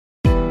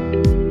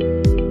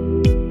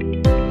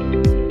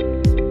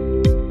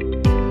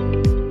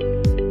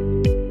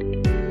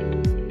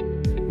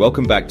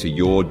Welcome back to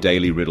your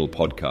Daily Riddle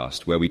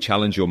podcast, where we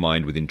challenge your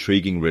mind with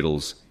intriguing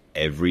riddles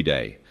every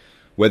day.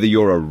 Whether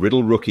you're a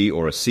riddle rookie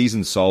or a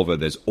seasoned solver,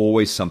 there's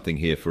always something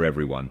here for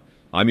everyone.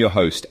 I'm your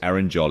host,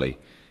 Aaron Jolly,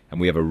 and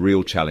we have a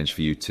real challenge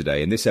for you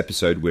today. In this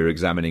episode, we're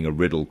examining a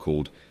riddle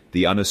called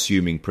the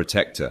Unassuming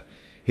Protector.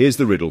 Here's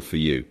the riddle for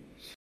you.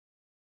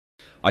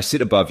 I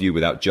sit above you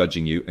without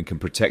judging you and can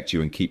protect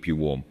you and keep you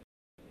warm.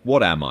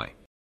 What am I?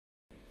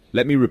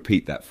 Let me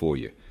repeat that for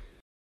you.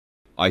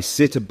 I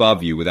sit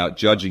above you without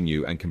judging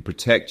you and can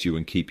protect you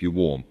and keep you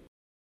warm.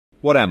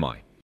 What am I?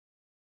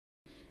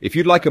 If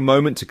you'd like a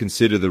moment to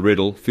consider the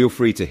riddle, feel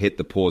free to hit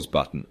the pause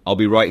button. I'll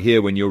be right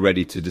here when you're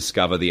ready to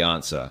discover the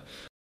answer.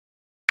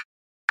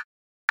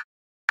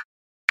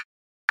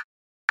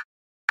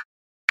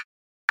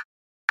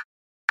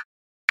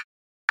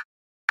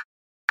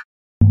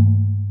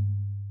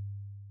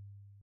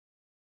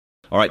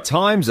 All right,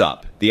 time's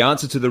up. The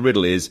answer to the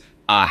riddle is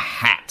a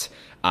hat.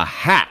 A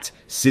hat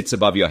sits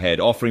above your head,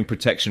 offering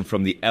protection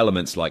from the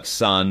elements like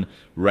sun,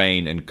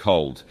 rain, and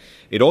cold.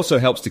 It also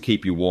helps to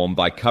keep you warm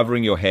by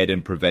covering your head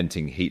and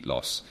preventing heat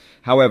loss.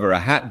 However, a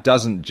hat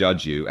doesn't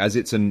judge you, as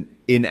it's an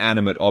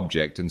inanimate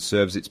object and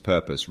serves its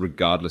purpose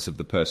regardless of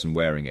the person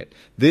wearing it.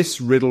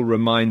 This riddle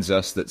reminds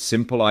us that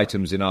simple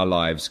items in our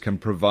lives can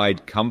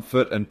provide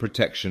comfort and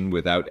protection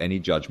without any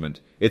judgment.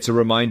 It's a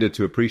reminder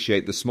to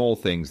appreciate the small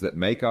things that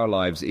make our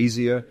lives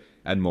easier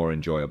and more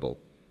enjoyable.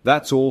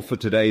 That's all for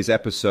today's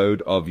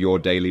episode of Your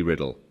Daily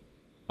Riddle.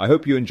 I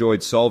hope you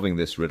enjoyed solving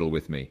this riddle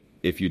with me.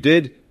 If you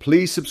did,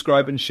 please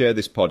subscribe and share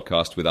this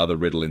podcast with other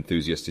riddle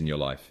enthusiasts in your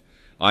life.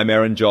 I'm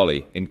Aaron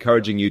Jolly,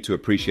 encouraging you to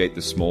appreciate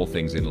the small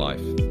things in life.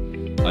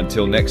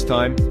 Until next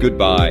time,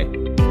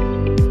 goodbye.